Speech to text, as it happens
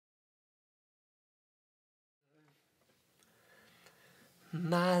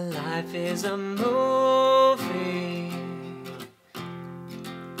My life is a movie,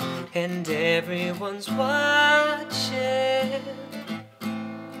 and everyone's watching.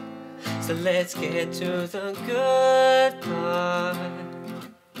 So let's get to the good part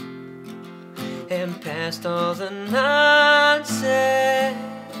and past all the nonsense.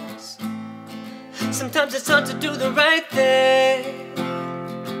 Sometimes it's hard to do the right thing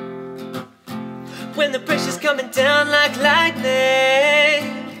when the pressure's coming down like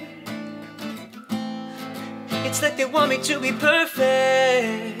lightning. It's like they want me to be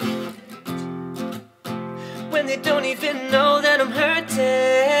perfect when they don't even know that I'm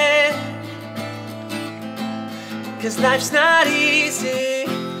hurting. 'Cause life's not easy,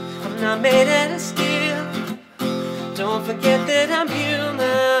 I'm not made out of steel. Don't forget that I'm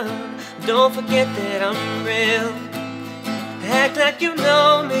human, don't forget that I'm real. Act like you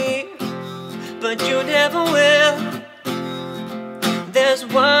know me, but you never will. There's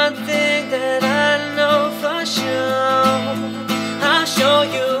one thing that I know for sure, I'll show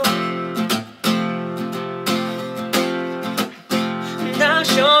you, and I'll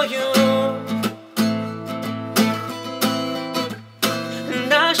show you,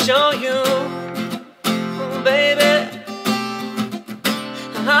 and I'll show you, baby,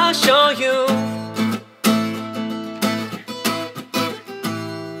 I'll show you.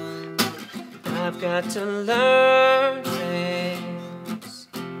 I've got to learn things,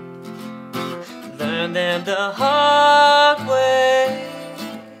 learn them the hard way.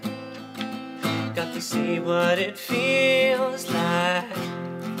 Got to see what it feels like,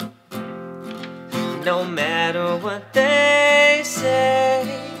 no matter what they say.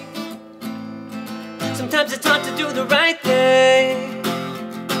 Sometimes it's hard to do the right thing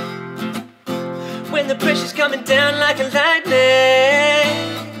when the pressure's coming down like a lightning.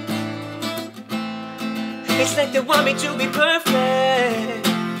 It's like they want me to be perfect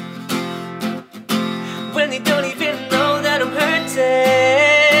when they don't even know that I'm hurting.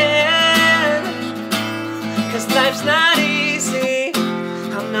 'Cause life's not easy,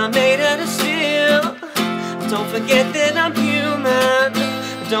 I'm not made out of steel. Don't forget that I'm human,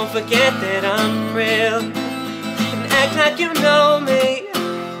 don't forget that I'm real. And act like you know me,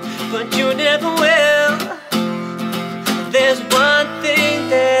 but you never will. There's one thing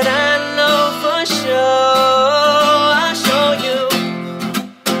that I know for sure, I'll show you.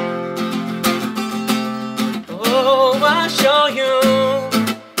 Oh, I'll show you,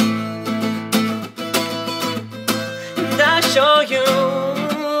 and I'll show you,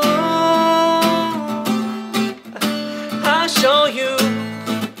 I'll show you.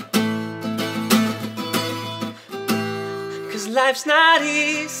 'Cause life's not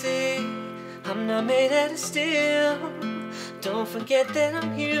easy, I'm not made out of steel. Don't forget that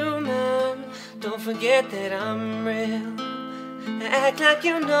I'm human, don't forget that I'm real. Act like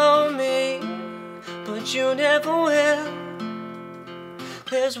you know me, but you never will.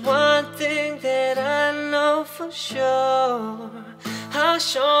 There's one thing that I know for sure, I'll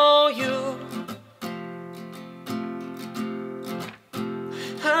show you,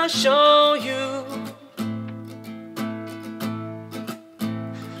 I'll show you,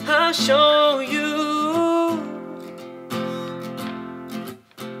 I'll show you,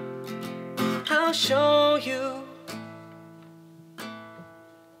 I'll show you.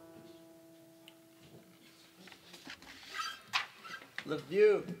 Love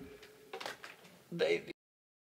you, baby.